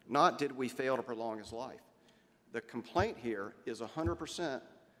 Not did we fail to prolong his life. The complaint here is 100%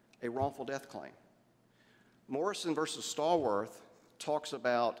 a wrongful death claim. Morrison versus Stallworth talks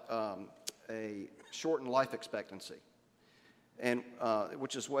about a shortened life expectancy, and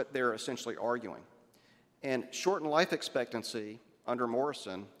which is what they're essentially arguing. And shortened life expectancy under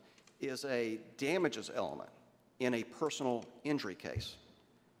Morrison is a damages element in a personal injury case.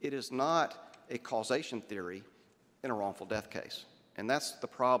 It is not a causation theory in a wrongful death case. And that's the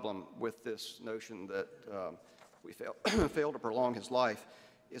problem with this notion that we failed to prolong his life.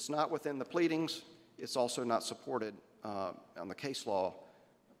 It's not within the pleadings. It's also not supported on the case law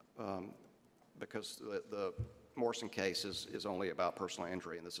because the Morrison case is only about personal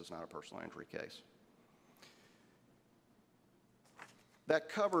injury, and this is not a personal injury case. That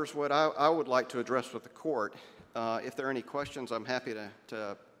covers what I would like to address with the court. If there are any questions, I'm happy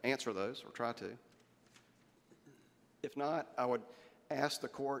to answer those or try to. If not, I would ask the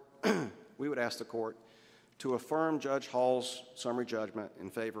court, we would ask the court to affirm Judge Hall's summary judgment in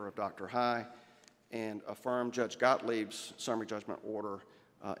favor of Dr. High and affirm Judge Gottlieb's summary judgment order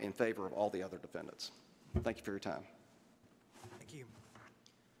in favor of all the other defendants. Thank you for your time. Thank you.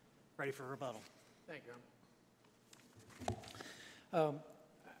 Ready for rebuttal. Thank you.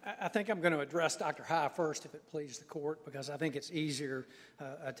 I think I'm going to address Dr. High first, if it pleases the court, because I think it's easier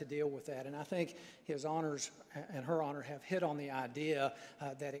to deal with that. And I think his honors and her honor have hit on the idea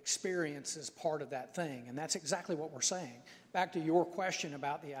that experience is part of that thing. And that's exactly what we're saying. Back to your question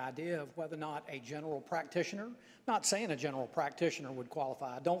about the idea of whether or not a general practitioner, not saying a general practitioner would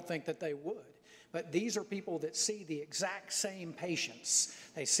qualify, I don't think that they would. But these are people that see the exact same patients.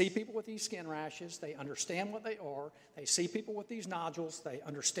 They see people with these skin rashes. They understand what they are. They see people with these nodules. They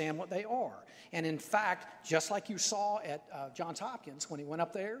understand what they are. And in fact, just like you saw at Johns Hopkins when he went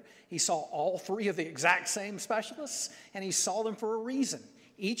up there, he saw all three of the exact same specialists, and he saw them for a reason.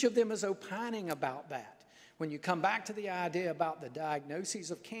 Each of them is opining about that. When you come back to the idea about the diagnoses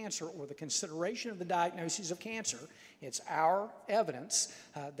of cancer or the consideration of the diagnoses of cancer, it's our evidence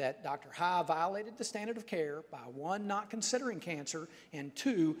that Dr. High violated the standard of care by 1, not considering cancer, and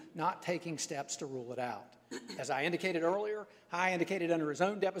 2, not taking steps to rule it out. As I indicated earlier, High indicated under his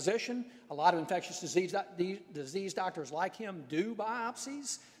own deposition, a lot of infectious disease doctors like him do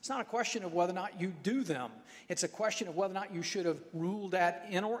biopsies. It's not a question of whether or not you do them. It's a question of whether or not you should have ruled that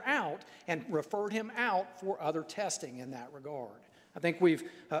in or out and referred him out for other testing in that regard. I think we've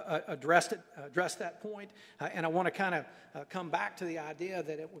addressed that point, and I want to kind of come back to the idea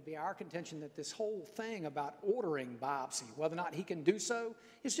that it would be our contention that this whole thing about ordering biopsy, whether or not he can do so,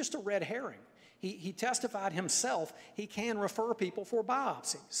 is just a red herring. He testified himself he can refer people for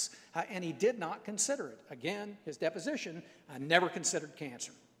biopsies, and he did not consider it. Again, his deposition, I never considered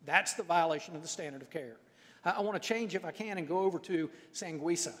cancer. That's the violation of the standard of care. I want to change, if I can, and go over to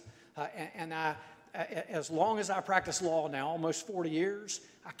Sanguisa. As long as I practice law now, almost 40 years,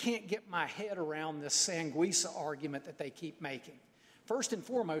 I can't get my head around this Sanguisa argument that they keep making. First and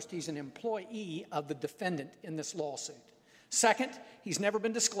foremost, he's an employee of the defendant in this lawsuit. Second, he's never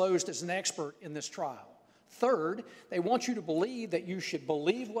been disclosed as an expert in this trial. Third, they want you to believe that you should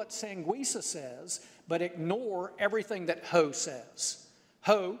believe what Sanguisa says, but ignore everything that Ho says.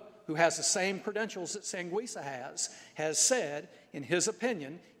 Ho, who has the same credentials that Sanguisa has said, in his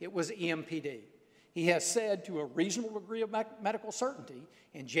opinion, it was EMPD. He has said to a reasonable degree of medical certainty,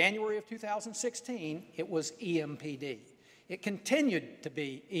 in January of 2016, it was EMPD. It continued to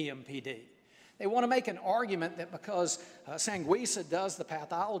be EMPD. They want to make an argument that because Sanguisa does the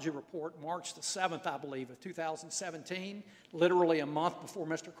pathology report March the 7th, I believe, of 2017, literally a month before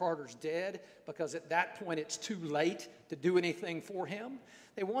Mr. Carter's dead, because at that point it's too late to do anything for him.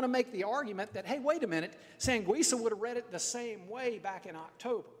 They want to make the argument that, hey, wait a minute, Sanguisa would have read it the same way back in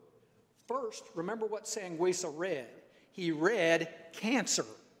October. First, remember what Sanguisa read. He read cancer.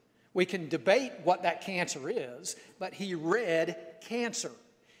 We can debate what that cancer is, but he read cancer.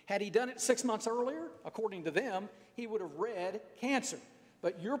 Had he done it 6 months earlier, according to them, he would have read cancer.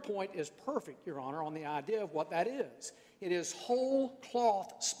 But your point is perfect, Your Honor, on the idea of what that is. It is whole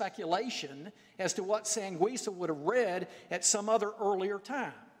cloth speculation as to what Sanguisa would have read at some other earlier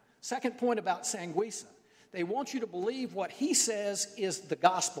time. Second point about Sanguisa. They want you to believe what he says is the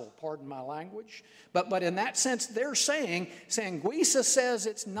gospel, pardon my language. But in that sense, they're saying Sanguisa says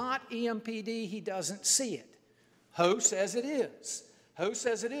it's not EMPD, he doesn't see it. Ho says it is. Ho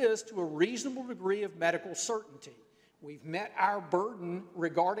says it is to a reasonable degree of medical certainty. We've met our burden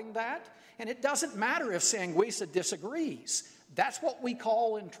regarding that, and it doesn't matter if Sanguisa disagrees. That's what we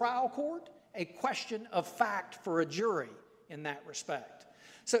call in trial court a question of fact for a jury in that respect.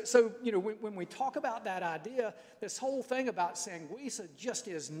 So you know, when we talk about that idea, this whole thing about Sanguisa just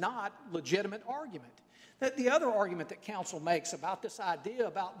is not legitimate argument. The other argument that counsel makes about this idea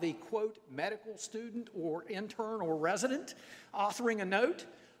about the, quote, medical student or intern or resident authoring a note,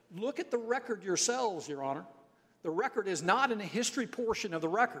 look at the record yourselves, Your Honor. The record is not in the history portion of the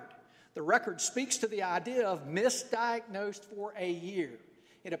record. The record speaks to the idea of misdiagnosed for a year.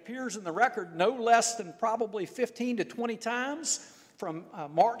 It appears in the record no less than probably 15 to 20 times from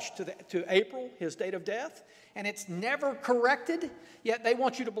March to April, his date of death, and it's never corrected, yet they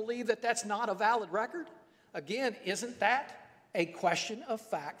want you to believe that that's not a valid record. Again, isn't that a question of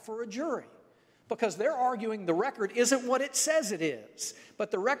fact for a jury? Because they're arguing the record isn't what it says it is,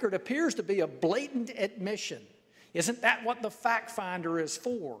 but the record appears to be a blatant admission. Isn't that what the fact finder is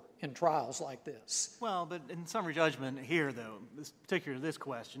for in trials like this? Well, but in summary judgment here, though, particularly this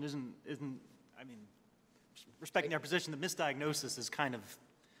question, isn't I mean, respecting their position, the misdiagnosis is kind of,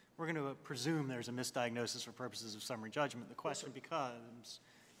 we're going to presume there's a misdiagnosis for purposes of summary judgment. The question becomes,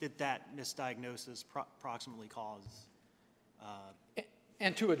 did that misdiagnosis proximately cause?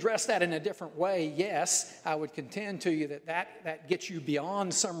 And to address that in a different way, yes, I would contend to you that gets you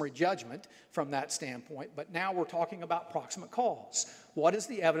beyond summary judgment from that standpoint, but now we're talking about proximate cause. What is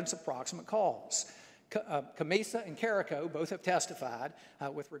the evidence of proximate cause? Kamisa and Carrico both have testified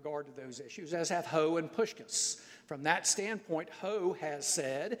with regard to those issues, as have Ho and Pushkas. From that standpoint, Ho has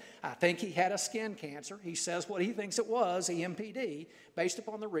said, I think he had a skin cancer. He says what he thinks it was, EMPD, based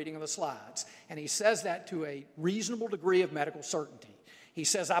upon the reading of the slides. And he says that to a reasonable degree of medical certainty. He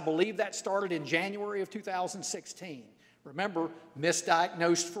says, I believe that started in January of 2016. Remember,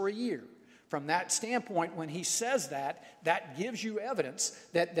 misdiagnosed for a year. From that standpoint, when he says that, that gives you evidence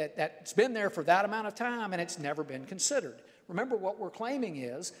that's been there for that amount of time and it's never been considered. Remember, what we're claiming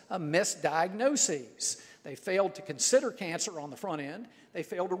is a misdiagnosis. They failed to consider cancer on the front end. They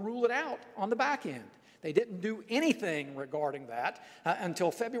failed to rule it out on the back end. They didn't do anything regarding that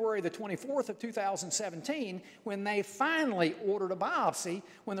until February the 24th of 2017, when they finally ordered a biopsy,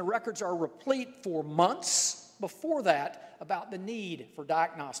 when the records are replete for months before that about the need for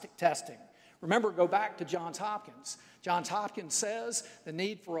diagnostic testing. Remember, go back to Johns Hopkins. Johns Hopkins says the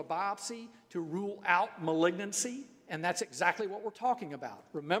need for a biopsy to rule out malignancy, and that's exactly what we're talking about.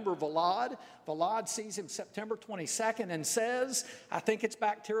 Remember Valad? Valad sees him September 22nd and says, I think it's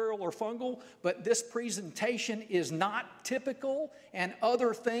bacterial or fungal, but this presentation is not typical and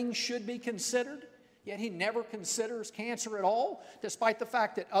other things should be considered. Yet he never considers cancer at all, despite the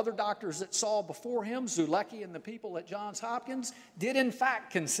fact that other doctors that saw before him, Zulecki and the people at Johns Hopkins, did in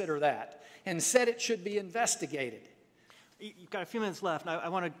fact consider that and said it should be investigated. You've got a few minutes left. I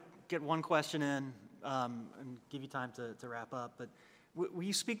want to get one question in and give you time to wrap up. But will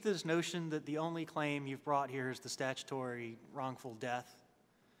you speak to this notion that the only claim you've brought here is the statutory wrongful death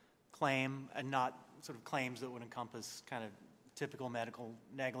claim and not sort of claims that would encompass kind of typical medical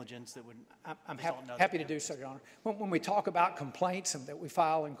negligence that would I'm happy to do so, Your Honor. When we talk about complaints and that we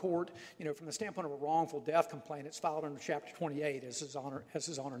file in court, you know, from the standpoint of a wrongful death complaint, it's filed under Chapter 28, as His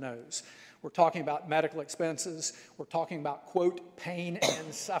Honor knows. We're talking about medical expenses. We're talking about, quote, pain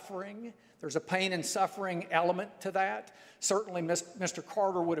and suffering. There's a pain and suffering element to that. Certainly, Mr.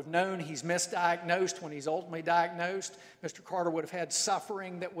 Carter would have known he's misdiagnosed when he's ultimately diagnosed. Mr. Carter would have had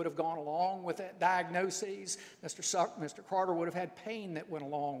suffering that would have gone along with that diagnosis. Mr. Carter would have had pain that went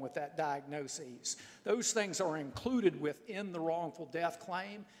along with that diagnosis. Those things are included within the wrongful death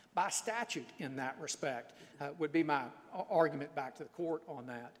claim by statute in that respect, would be my argument back to the court on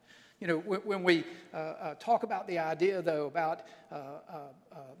that. You know, when we talk about the idea, though, about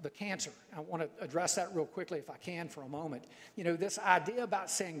the cancer, I want to address that real quickly if I can for a moment. You know, this idea about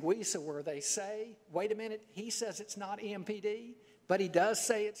sanguisa where they say, wait a minute, he says it's not EMPD, but he does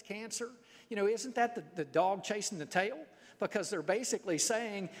say it's cancer. You know, isn't that the dog chasing the tail? Because they're basically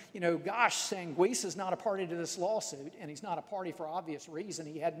saying, you know, gosh, Sanguisa's not a party to this lawsuit, and he's not a party for obvious reason.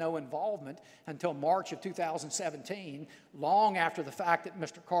 He had no involvement until March of 2017, long after the fact that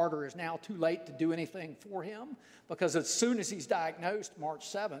Mr. Carter is now too late to do anything for him, because as soon as he's diagnosed, March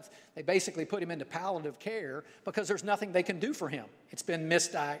 7th, they basically put him into palliative care because there's nothing they can do for him. It's been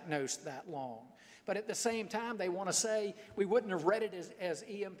misdiagnosed that long. But at the same time, they want to say we wouldn't have read it as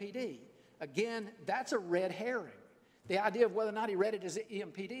EMPD. Again, that's a red herring. The idea of whether or not he read it as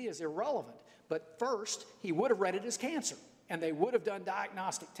EMPD is irrelevant. But first, he would have read it as cancer. And they would have done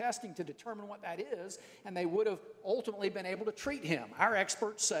diagnostic testing to determine what that is, and they would have ultimately been able to treat him. Our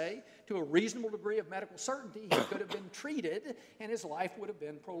experts say, to a reasonable degree of medical certainty, he could have been treated, and his life would have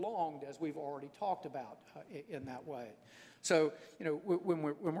been prolonged, as we've already talked about in that way. So, you know, when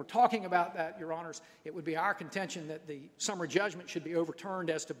we're talking about that, Your Honors, it would be our contention that the summary judgment should be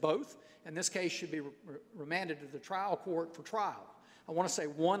overturned as to both, and this case should be remanded to the trial court for trial. I want to say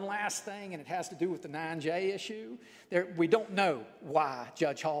one last thing, and it has to do with the 9J issue. We don't know why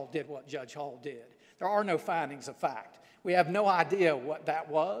Judge Hall did what Judge Hall did. There are no findings of fact. We have no idea what that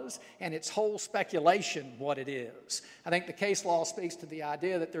was, and it's whole speculation what it is. I think the case law speaks to the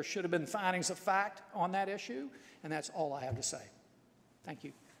idea that there should have been findings of fact on that issue, and that's all I have to say. Thank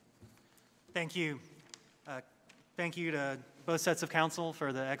you. Thank you. Thank you to both sets of counsel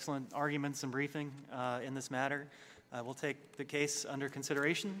for the excellent arguments and briefing in this matter. We'll take the case under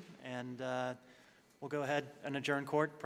consideration, and we'll go ahead and adjourn court.